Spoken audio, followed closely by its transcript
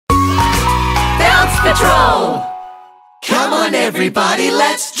Patrol! Come on everybody,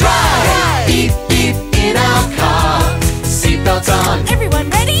 let's drive! Beep, beep in our car. Seatbelts on. Everyone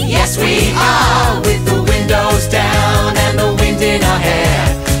ready? Yes, we are. With the windows down and the wind in our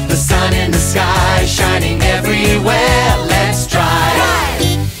hair. The sun in the sky shining everywhere. Let's drive!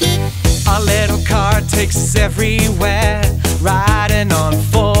 Our little car takes us everywhere. Riding on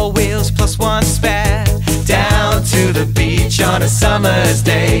 4 wheels plus one spare. Down to the beach on a summer's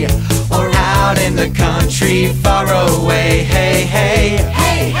day, or out in the country far away. Hey, hey,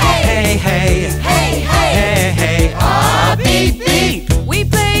 Hey, hey, hey, hey, hey, hey, hey, hey. Ah, beep, beep. We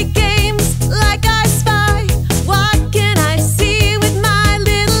play games like I spy. What can I see with my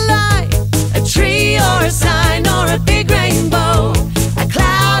little eye? A tree or a sign or a big rainbow. A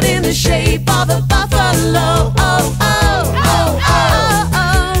cloud in the shape of a buffalo. Oh, oh, oh, oh,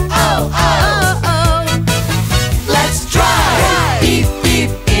 oh, oh, oh, oh. Let's drive! Beep, beep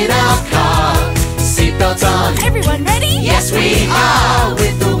in our car. Seatbelts on. Everyone ready? Yes, we are.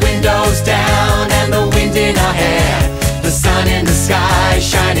 With the windows down and the wind in our hair. The sun in the sky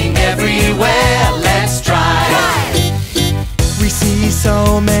shining everywhere. Let's drive! We see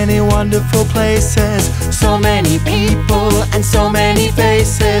so many wonderful places, so many people and so many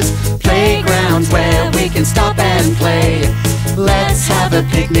faces. Playgrounds where we can stop and play. Let's have a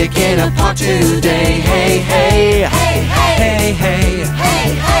picnic in a park today. Hey, hey, Hey, hey, hey, hey,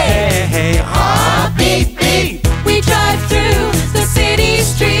 hey, hey, hey. Ah, beep, beep. We drive through the city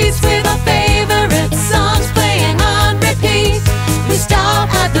streets with our favorite songs playing on repeat. We stop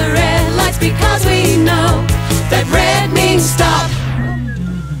at the red lights because we know That red means stop,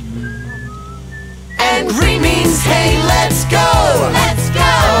 and green means hey, let's go. let's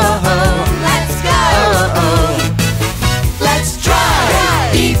go, let's go. Let's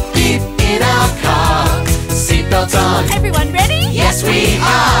drive! Beep, beep in our car. Seatbelts on. Everyone ready? Yes, we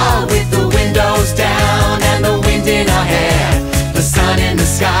are. With the windows down and the wind in our hair. The sun in the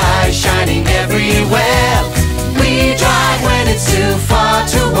sky shining everywhere. We drive when it's too far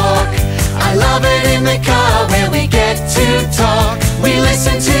to walk. I love it in the car where we get to talk. We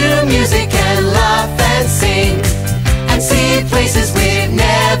listen to music and laugh and sing, and see places we've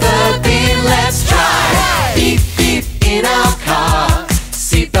never been. Let's drive! Beep, beep in our car.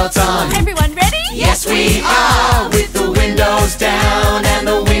 Seatbelts on. Everyone ready? Yes, we are. With the windows down and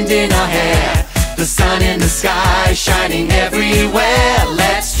the wind in our hair. The sun in the sky shining everywhere.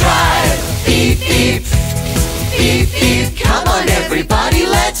 Let's drive! Beep, beep, beep, beep. Come on everybody,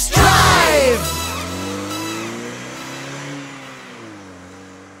 let's